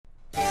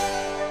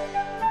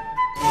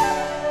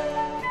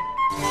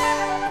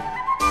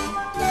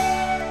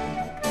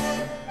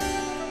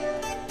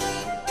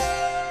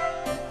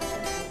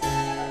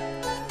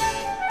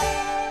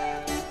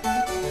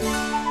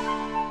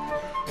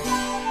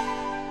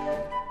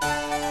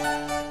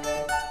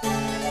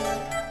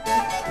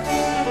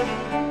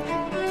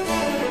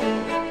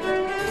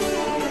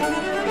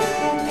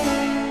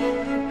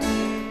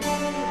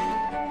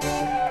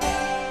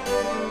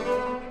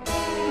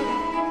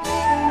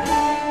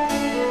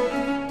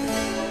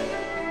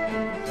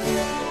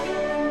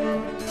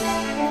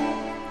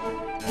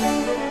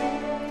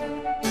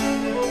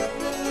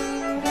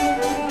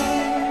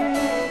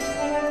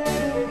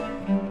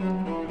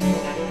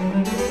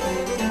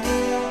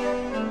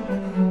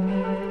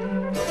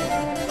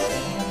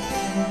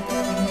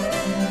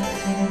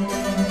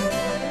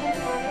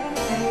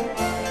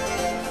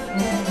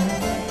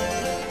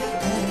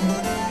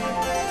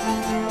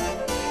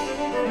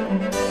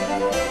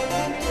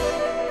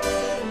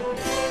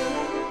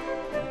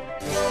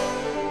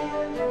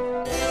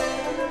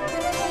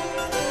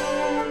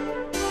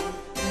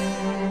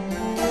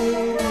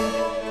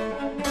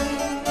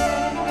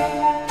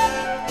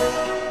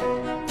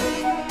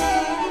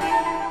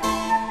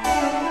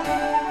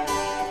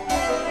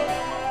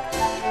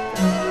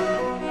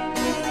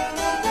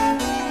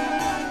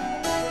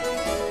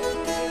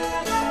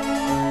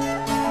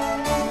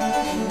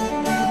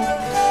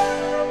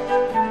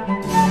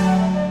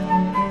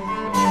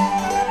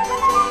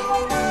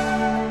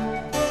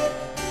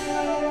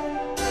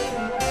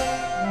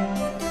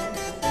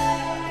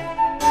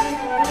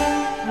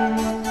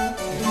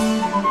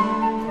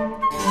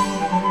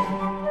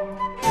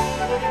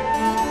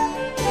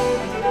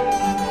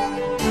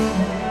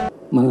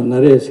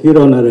Naresh,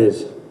 hero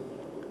Naresh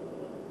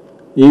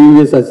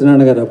ఈవి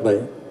సత్యనారాయణ గారు అబ్బాయి.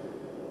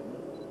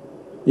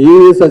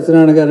 ఈవి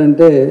సత్యనారాయణ గారు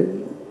అంటే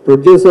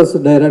ప్రొడ్యూసర్స్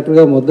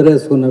డైరెక్టర్గా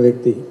ముద్రేసుకున్న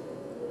వ్యక్తి.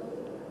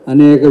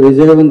 అనేక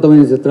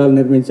విజయవంతమైన చిత్రాలు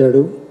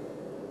నిర్మించాడు.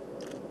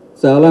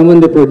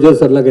 చాలామంది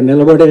ప్రొడ్యూసర్లకు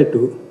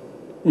నిలబడేట్టు,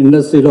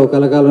 ఇండస్ట్రీలో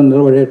కలకాలం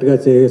నిలబడేట్టుగా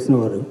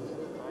చేసినవారు.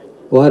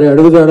 వారి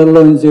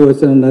అడుగుజాడల్లో నుంచి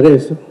వచ్చిన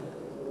నరేష్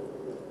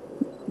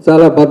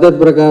చాలా పద్ధతి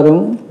ప్రకారం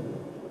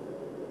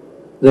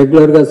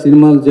రెగ్యులర్గా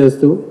సినిమాలు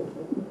చేస్తూ,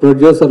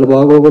 ప్రొడ్యూసర్లు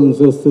బాగోగులను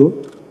చూస్తూ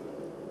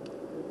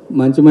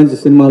మంచి మంచి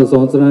సినిమాలు,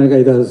 సంవత్సరానికి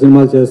 5-6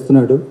 సినిమాలు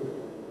చేస్తున్నాడు.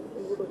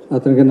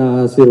 అతనికి నా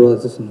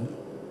ఆశీర్వాదిస్తున్నాను.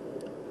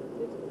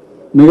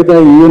 మిగతా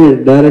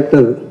యూనిట్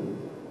డైరెక్టర్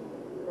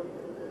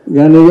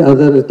కానీ,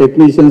 అదర్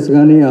టెక్నీషియన్స్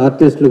కానీ,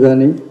 ఆర్టిస్టులు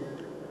కానీ,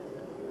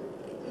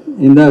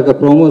 ఇందాక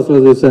ప్రోమోస్లో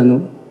చూశాను,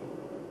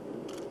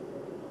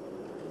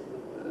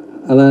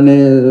 అలానే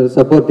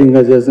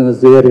సపోర్టింగ్గా చేసిన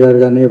శ్రీహరి గారు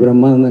కానీ,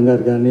 బ్రహ్మానందం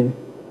గారు కానీ,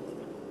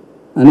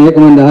 అనేక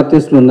మంది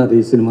ఆర్టిస్టులు ఉన్నారు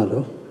ఈ సినిమాలో.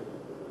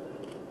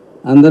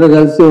 అందరూ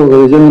కలిసి ఒక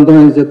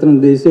విజయవంతమైన చిత్రం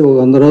తీసి ఒక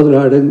 100 రోజులు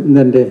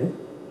ఆడిందంటే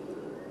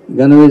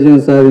ఘన విజయం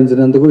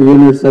సాధించినందుకు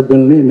యూనిట్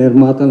సభ్యుల్ని,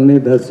 నిర్మాతల్ని,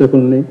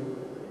 దర్శకుల్ని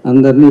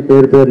అందరినీ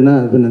పేరు పేరున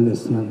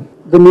అభినందిస్తున్నాను.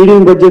 ఒక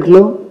మీడియం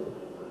బడ్జెట్లో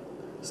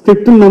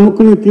స్క్రిప్ట్ని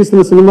నమ్ముకుని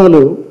తీసిన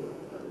సినిమాలు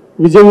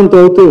విజయవంతం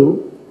అవుతూ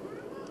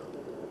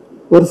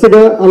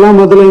వరుసగా అలా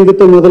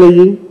మొదలైందితో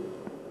మొదలయ్యి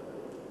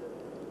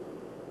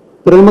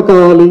ప్రేమ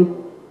కావాలి,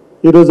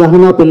 ఈరోజు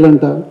నా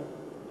పెళ్ళంట,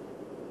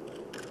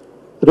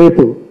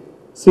 రేపు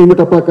సీమ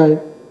టపాకాయ్,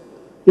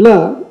 ఇలా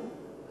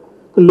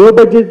లో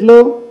బడ్జెట్లో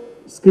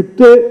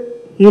స్క్రిప్టే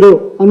హీరో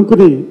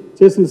అనుకుని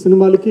చేసిన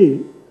సినిమాలకి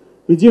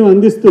విజయం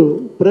అందిస్తూ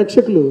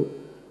ప్రేక్షకులు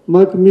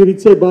మాకు మీరు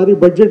ఇచ్చే భారీ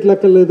బడ్జెట్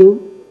లెక్కలేదు,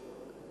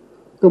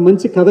 ఒక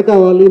మంచి కథ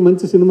కావాలి,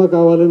 మంచి సినిమా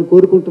కావాలని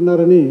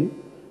కోరుకుంటున్నారని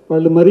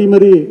వాళ్ళు మరీ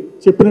మరీ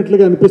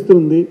చెప్పినట్లుగా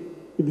అనిపిస్తుంది.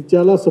 ఇది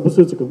చాలా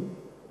శుభసూచకం.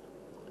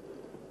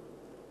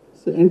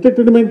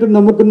 ఎంటర్టైన్మెంట్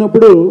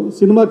నమ్ముకున్నప్పుడు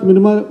సినిమాకి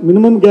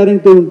మినిమం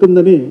గ్యారంటీ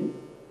ఉంటుందని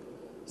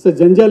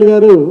జంజాల్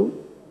గారు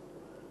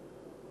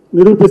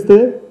నిరూపిస్తే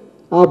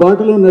ఆ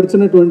బాటలో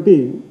నడిచినటువంటి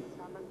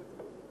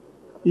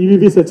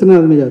ఈవి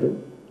సత్యనారాయణ గారు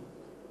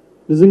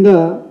నిజంగా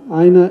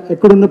ఆయన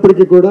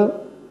ఎక్కడున్నప్పటికీ కూడా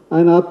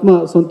ఆయన ఆత్మ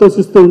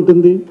సంతోషిస్తూ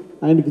ఉంటుంది.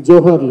 ఆయనకి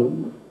జోహార్లు.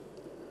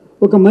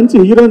 ఒక మంచి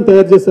హీరోని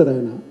తయారు చేశారు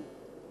ఆయన.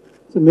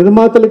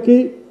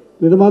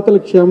 నిర్మాతల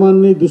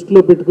క్షేమాన్ని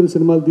దృష్టిలో పెట్టుకుని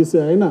సినిమాలు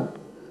తీసే ఆయన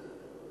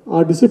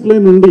ఆ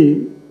డిసిప్లిన్ నుండి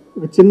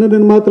ఒక చిన్న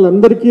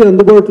నిర్మాతలందరికీ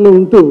అందుబాటులో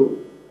ఉంటూ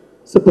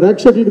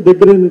ప్రేక్షకులకు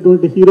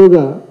దగ్గరైనటువంటి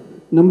హీరోగా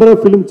నెంబర్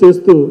ఆఫ్ ఫిల్మ్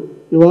చేస్తూ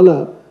ఇవాళ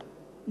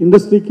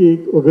ఇండస్ట్రీకి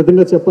ఒక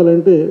విధంగా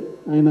చెప్పాలంటే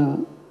ఆయన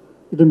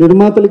ఇటు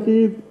నిర్మాతలకి,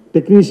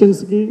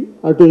 టెక్నీషియన్స్కి,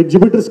 అటు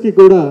ఎగ్జిబిటర్స్కి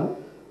కూడా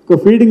ఒక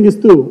ఫీడింగ్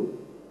ఇస్తూ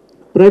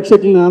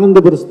ప్రేక్షకుల్ని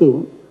ఆనందపరుస్తూ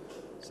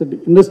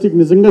ఇండస్ట్రీకి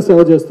నిజంగా సేవ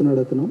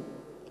చేస్తున్నాడు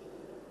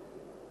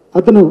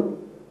అతను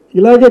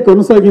ఇలాగే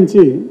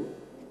కొనసాగించి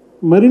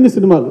మరిన్ని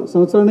సినిమాలు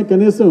సంవత్సరానికి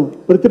కనీసం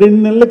ప్రతి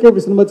 2 నెలలకి ఒక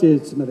సినిమా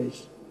చేయొచ్చు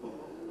నరేష్.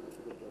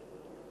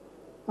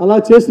 అలా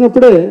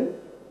చేసినప్పుడే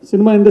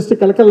సినిమా ఇండస్ట్రీ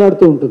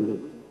కలకల్లాడుతూ ఉంటుంది.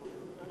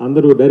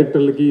 అందరూ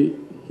డైరెక్టర్లకి,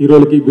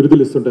 హీరోలకి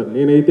బిరుదులు ఇస్తుంటారు.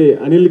 నేనైతే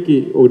అనిల్కి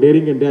ఒక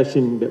డేరింగ్ అండ్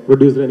డాషింగ్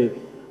ప్రొడ్యూసర్ అని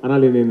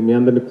అనాలి నేను మీ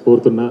అందరినీ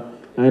కోరుతున్నా.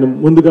 ఆయన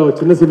ముందుగా ఒక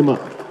చిన్న సినిమా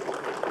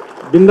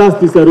బిందాస్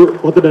తీశారు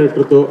కొత్త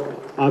డైరెక్టర్తో.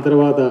 ఆ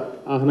తర్వాత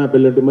నా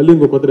పెళ్ళంటూ మళ్ళీ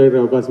ఇంకో కొత్త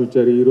డైరెక్టర్ అవకాశం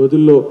ఇచ్చారు. ఈ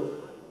రోజుల్లో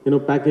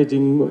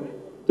ప్యాకేజింగ్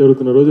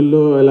జరుగుతున్న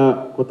రోజుల్లో ఇలా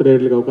కొత్త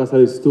డైరెక్టర్లకు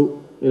అవకాశాలు ఇస్తూ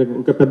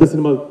ఇంకా పెద్ద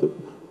సినిమాలు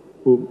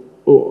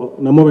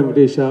నమ్మ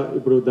వెంకటేష,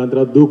 ఇప్పుడు దాని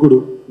తర్వాత దూకుడు,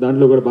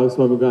 దాంట్లో కూడా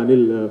భాగస్వామిగా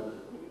అనిల్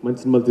మంచి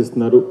సినిమాలు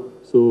తీస్తున్నారు.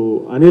 సో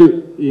అనిల్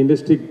ఈ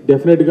ఇండస్ట్రీకి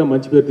డెఫినెట్గా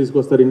మంచి పేరు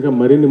తీసుకొస్తారు, ఇంకా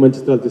మరిన్ని మంచి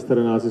చిత్రాలు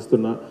తీస్తారని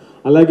ఆశిస్తున్నా.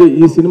 అలాగే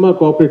ఈ సినిమా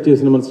కోఆపరేట్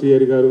చేసిన మన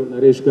శ్రీహరి గారు,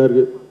 నరేష్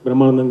గారు,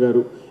 బ్రహ్మానందం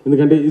గారు,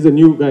 ఎందుకంటే is a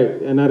new guy,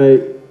 NRI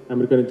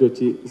America నుంచి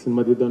వచ్చి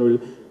సినిమా తీద్దాం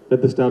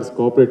పెద్ద స్టార్స్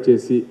కోఆపరేట్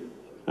చేసి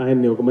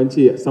ఆయన్ని ఒక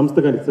మంచి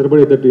సంస్థగా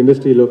స్థిరపడేటట్టు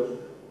ఇండస్ట్రీలో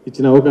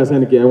ఇచ్చిన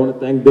అవకాశానికి I want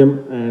thank them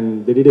and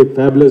they did a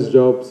fabulous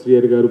job.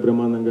 Srihari గారు,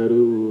 బ్రహ్మానందం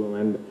గారు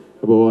and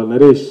above all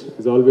Naresh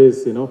is always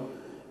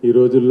ఈ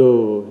రోజుల్లో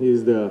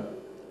is the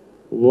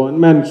one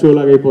man show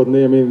లాగా అయిపోతుంది.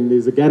 I mean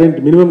is guarantee,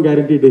 minimum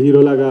guaranteed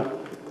hero లాగా.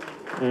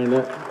 అండ్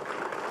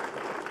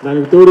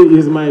దానికి తోడు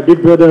ఈజ్ మై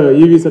బిగ్ బ్రదర్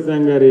ఈవి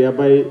సత్యనారాయణ గారి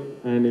అబ్బాయి.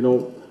 అండ్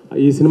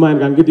ఈ సినిమా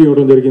ఆయనకు అంకితం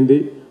ఇవ్వడం జరిగింది.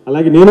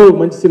 అలాగే నేను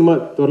మంచి సినిమా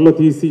త్వరలో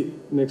తీసి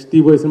నెక్స్ట్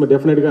తీబోయే సినిమా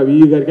డెఫినెట్గా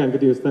ఈవి గారికి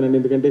అంకితం ఇస్తానండి.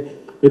 ఎందుకంటే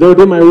without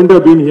him I won't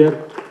have been here.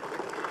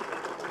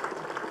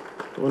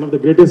 One of the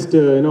greatest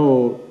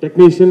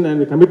technician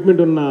and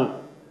commitment ఉన్న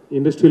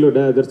ఇండస్ట్రీలో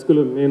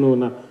దర్శకులు నేను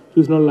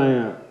చూసిన వాళ్ళు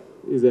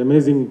ఈజ్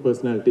అమేజింగ్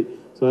పర్సనాలిటీ.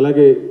 సో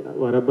అలాగే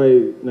వారి అబ్బాయి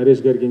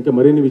నరేష్ గారికి ఇంకా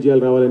మరిన్ని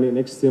విజయాలు రావాలని,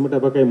 నెక్స్ట్ సీమ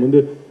టపాకాయ ముందే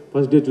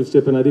ఫస్ట్ డే చూసి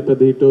చెప్పాను అది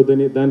పెద్ద హిట్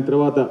అవుతుందని. దాని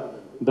తర్వాత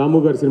దాము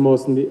గారి సినిమా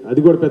వస్తుంది, అది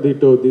కూడా పెద్ద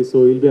హిట్ అవుద్ది. సో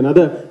విల్ బి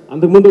అనదర్,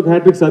 అంతకుముందు ఒక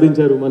హ్యాట్రిక్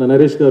సాధించారు మన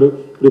నరేష్ గారు,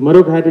 ఇప్పుడు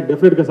మరొక హ్యాట్రిక్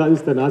డెఫినెట్గా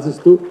సాధిస్తారని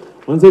ఆశిస్తూ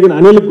వన్స్ అగైన్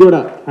అనిల్కి కూడా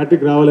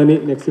హ్యాట్రిక్ రావాలని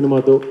నెక్స్ట్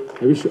సినిమాతో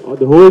I wish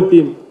the whole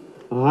team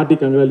hearty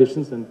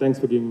congratulations and thanks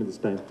for giving me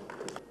this time.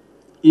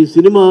 ఈ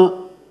సినిమా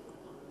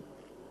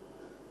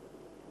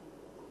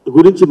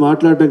గురించి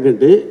మాట్లాడటం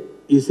కంటే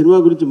ఈ సినిమా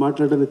గురించి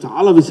మాట్లాడడానికి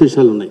చాలా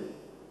విశేషాలు ఉన్నాయి.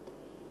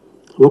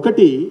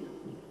 ఒకటి,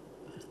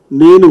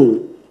 నేను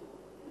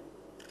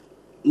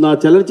నా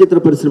చలనచిత్ర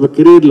పరిశ్రమ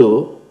కెరీర్లో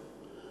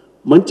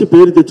మంచి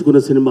పేరు తెచ్చుకున్న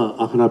సినిమా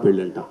నా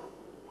పెళ్ళంట.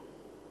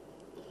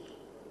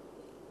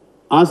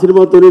 ఆ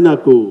సినిమాతోనే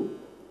నాకు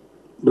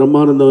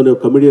బ్రహ్మానందం అనే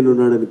ఒక కమెడియన్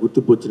ఉన్నాడని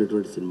గుర్తింపు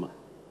వచ్చినటువంటి సినిమా.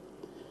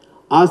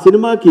 ఆ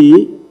సినిమాకి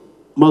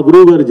మా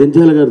గురువు గారు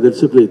జంధ్యాల గారు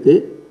దర్శకులైతే,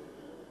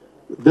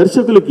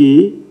 దర్శకులకి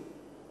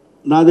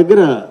నా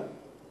దగ్గర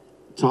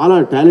చాలా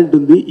టాలెంట్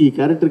ఉంది, ఈ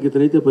క్యారెక్టర్కి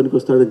ఇతనైతే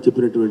పనికొస్తాడని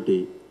చెప్పినటువంటి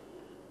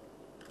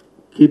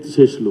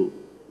కీర్తిశేషులు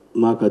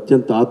నాకు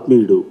అత్యంత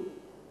ఆత్మీయుడు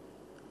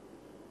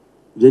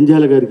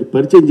జంధ్యాల గారికి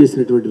పరిచయం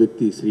చేసినటువంటి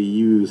వ్యక్తి శ్రీ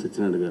ఈవి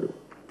సత్యనారాయణ గారు.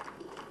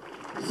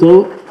 సో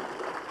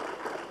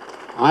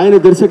ఆయన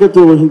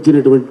దర్శకత్వం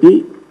వహించినటువంటి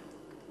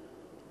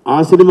ఆ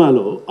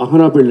సినిమాలో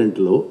నా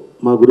పెళ్ళంటలో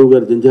మా గురువు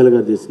గారు జంధ్యాల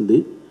గారు చేసింది.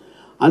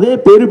 అదే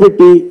పేరు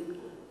పెట్టి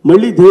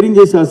మళ్ళీ ధైర్యం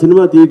చేసి ఆ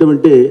సినిమా తీయటం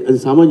అంటే అది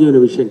సామాన్యమైన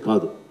విషయం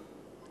కాదు.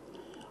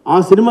 ఆ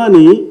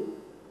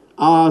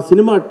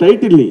సినిమా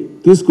టైటిల్ని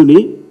తీసుకుని,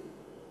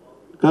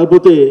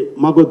 కాకపోతే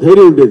మాకు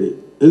ధైర్యం ఉండేది,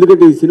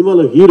 ఎందుకంటే ఈ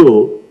సినిమాలో హీరో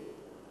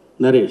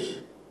నరేష్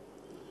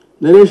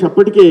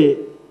అప్పటికే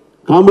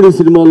కామెడీ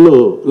సినిమాల్లో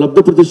లబ్ధ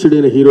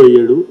ప్రతిష్ఠుడైన హీరో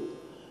అయ్యాడు.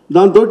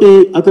 దాంతో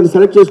అతను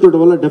సెలెక్ట్ చేసుకోవడం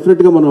వల్ల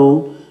డెఫినెట్గా మనం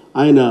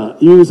ఆయన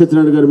ఈవి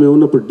సత్యనారాయణ గారు మేము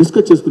ఉన్నప్పుడు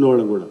డిస్కస్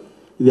చేసుకునేవాళ్ళం కూడా.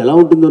 ఇది ఎలా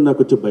ఉంటుందో నాకు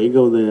కొంచెం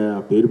భయంగా ఉంది, ఆ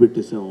పేరు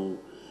పెట్టేసాము,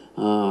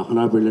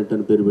 నా పెళ్ళంట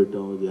అని పేరు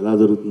పెట్టాం, ఇది ఎలా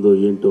జరుగుతుందో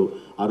ఏంటో.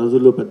 ఆ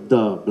రోజుల్లో పెద్ద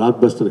బ్లాక్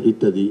బస్టర్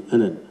హిట్ అది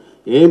అని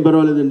ఏం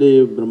పర్వాలేదండి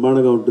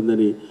బ్రహ్మాండంగా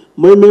ఉంటుందని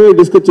మేమే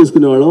డిస్కస్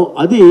చేసుకునేవాళ్ళం.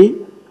 అది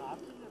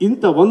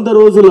ఇంత 100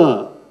 రోజుల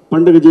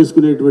పండగ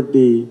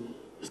చేసుకునేటువంటి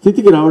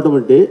స్థితికి రావటం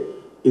అంటే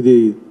ఇది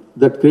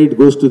that credit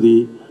goes to the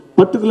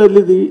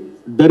particularly the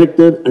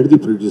director and the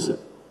producer.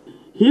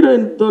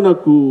 హీరోయిన్తో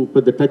నాకు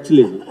పెద్ద టచ్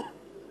లేదు.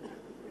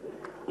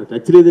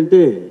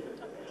 లేదంటే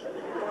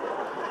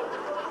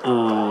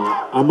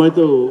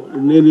అమ్మాయితో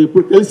నేను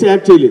ఎప్పుడు కలిసి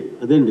యాక్ట్ చేయలేదు,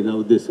 అదేండి నా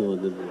ఉద్దేశం.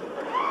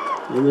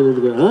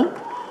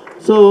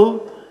 సో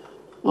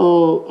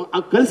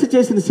కలిసి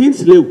చేసిన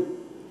సీన్స్ లేవు,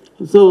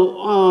 సో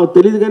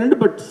తెలియదు కానండి.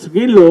 బట్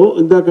స్క్రీన్లో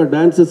ఇందాక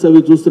డాన్సెస్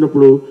అవి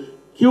చూస్తున్నప్పుడు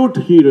క్యూట్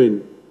హీరోయిన్,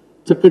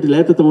 చక్కటి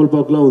లేత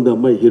తమలపాకులా ఉంది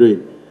అమ్మాయి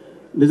హీరోయిన్.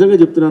 నిజంగా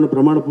చెప్తున్నాను,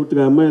 ప్రమాణ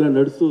పూర్తిగా అమ్మాయి ఇలా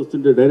నడుస్తూ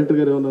వస్తుంటే డైరెక్టర్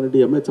గారు ఏమన్నారంటే,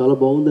 ఈ అమ్మాయి చాలా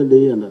బాగుందండి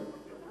అన్నారు.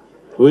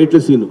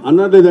 వెయిట్లెస్ సీను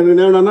అన్నారు లేదండి,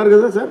 నేను అన్నారు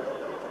కదా సార్.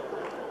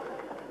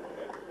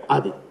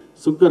 అది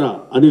సుంకర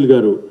అనిల్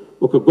గారు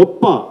ఒక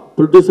గొప్ప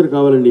ప్రొడ్యూసర్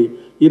కావాలని,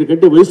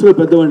 ఈయనకంటే వయసులో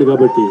పెద్దవాడిని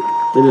కాబట్టి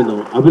నేను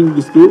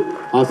అభినందిస్తూ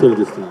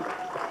ఆశీర్వదిస్తున్నాను.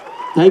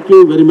 Thank you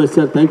very much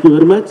sir, thank you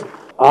very much.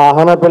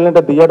 నా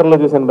పెళ్ళంటే థియేటర్లో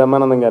చూశాను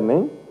బ్రహ్మానందం గారిని,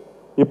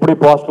 ఇప్పుడు ఈ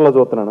పోస్టర్లో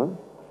చూస్తున్నాను.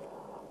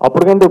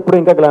 అప్పటికంటే ఇప్పుడు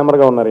ఇంకా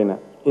గ్లామర్గా ఉన్నారు ఈయన.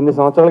 ఇన్ని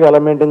సంవత్సరాలుగా ఎలా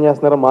మెయింటైన్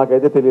చేస్తున్నారో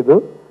మాకైతే తెలీదు.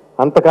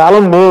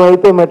 అంతకాలం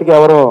మేమైతే మట్టికి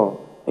ఎవరో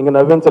ఇంక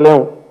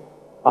నవ్వించలేము,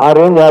 ఆ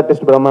రేంజ్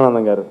ఆర్టిస్ట్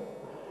బ్రహ్మానందం గారు.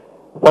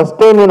 ఫస్ట్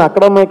టైం నేను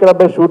అక్కడమ్మ ఇక్కడ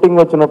అబ్బాయి షూటింగ్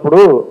వచ్చినప్పుడు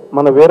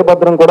మన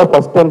వీరభద్రం కూడా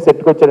ఫస్ట్ టైం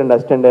సెట్కి వచ్చాడండి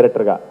అసిస్టెంట్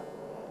డైరెక్టర్గా.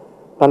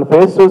 తన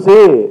ఫేస్ చూసి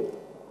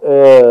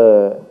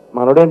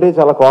మనోడేంటి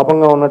చాలా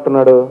కోపంగా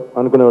ఉన్నట్టున్నాడు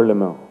అనుకునేవాళ్ళు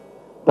మేము.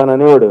 తను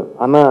అనేవాడు,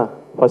 అన్న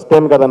ఫస్ట్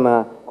టైం కదన్నా,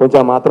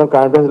 కొంచెం మాత్రం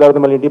కాన్ఫిడెన్స్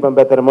లేకపోతే మళ్ళీ ఇంటికి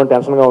పంపేస్తారేమో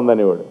టెన్షన్గా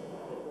ఉందనేవాడు.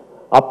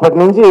 అప్పటి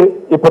నుంచి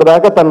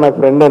ఇప్పటిదాకా తను నాకు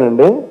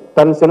ఫ్రెండేనండి.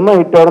 తన సినిమా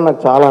హిట్ అవ్వడం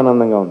నాకు చాలా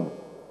ఆనందంగా ఉంది.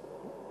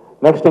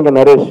 నెక్స్ట్ ఇంకా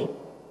నరేష్,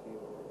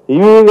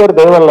 ఈవీ గారి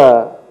దయ వల్ల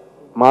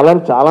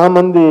మాలాంటి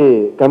చాలామంది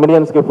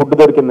కమెడియన్స్కి ఫుడ్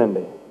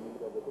దొరికిందండి.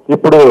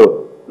 ఇప్పుడు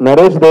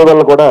నరేష్ దయ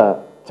వల్ల కూడా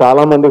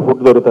చాలామందికి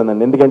ఫుడ్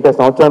దొరుకుతుందండి, ఎందుకంటే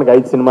సంవత్సరానికి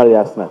 5 సినిమాలు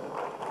చేస్తున్నారు.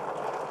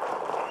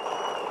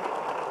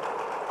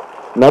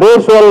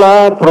 నరేష్ వల్ల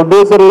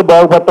ప్రొడ్యూసర్లు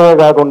బాగుపడటమే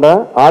కాకుండా,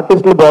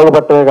 ఆర్టిస్టులు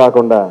బాగుపడటమే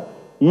కాకుండా,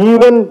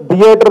 ఈవెన్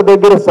థియేటర్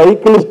దగ్గర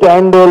సైకిల్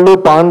స్టాండ్ వాళ్ళు,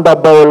 పాన్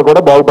డబ్బా వాళ్ళు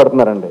కూడా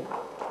బాగుపడుతున్నారండి.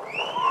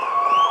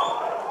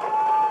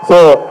 సో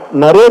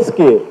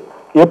నరేష్కి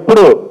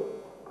ఎప్పుడు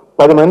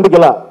 10 మందికి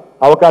ఇలా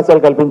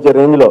అవకాశాలు కల్పించే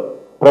రేంజ్లో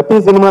ప్రతి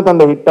సినిమా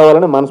తన హిట్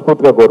అవ్వాలని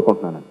మనస్ఫూర్తిగా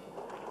కోరుకుంటున్నాను.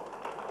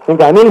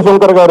 ఇంకా అనిల్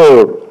శంకర్ గారు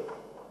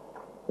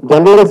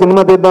జనరల్గా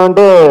సినిమా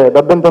తీద్దామంటే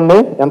డబ్బు ఎంత ఉంది,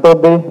 ఎంత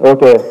అవుద్ది,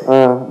 ఓకే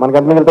మనకి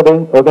ఎంత మిగులుతుంది,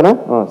 ఓకేనా,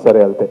 సరే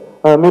వెళ్తే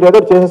మీరు ఏదో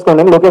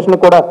చేసేసుకోండి. లొకేషన్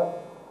కూడా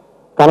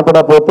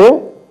కనపడకపోతే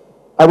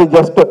అది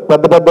జస్ట్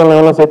పెద్ద పెద్ద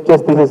లైన్లో సెట్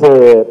చేసి తీసేసే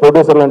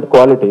ప్రొడ్యూసర్ లాంటి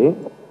క్వాలిటీ.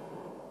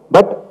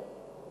 బట్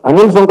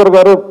అనిల్ శంకర్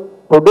గారు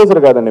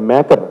ప్రొడ్యూసర్ కాదండి,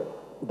 మేకర్.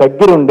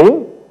 దగ్గరుండి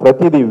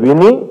ప్రతిదీ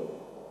విని,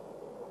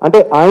 అంటే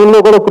ఆయనలో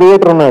కూడా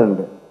క్రియేటర్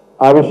ఉన్నాడండి.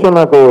 ఆ విషయం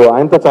నాకు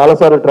ఆయనతో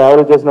చాలాసార్లు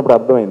ట్రావెల్ చేసినప్పుడు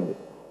అర్థమైంది.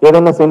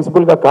 ఏదన్నా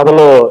సెన్సిబుల్గా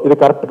కథలో ఇది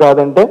కరెక్ట్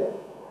కాదంటే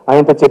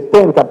ఆయనతో చెప్తే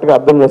ఆయన కరెక్ట్గా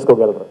అర్థం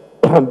చేసుకోగలరు.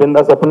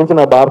 బిందాస్ అప్పటి నుంచి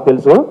నాకు బాగా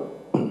తెలుసు.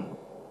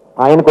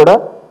 ఆయన కూడా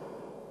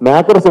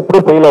మేకర్స్ ఎప్పుడు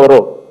ఫెయిల్ అవ్వరు,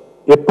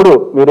 ఎప్పుడు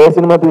మీరు ఏ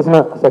సినిమా తీసినా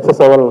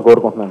సక్సెస్ అవ్వాలని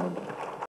కోరుకుంటున్నానండి.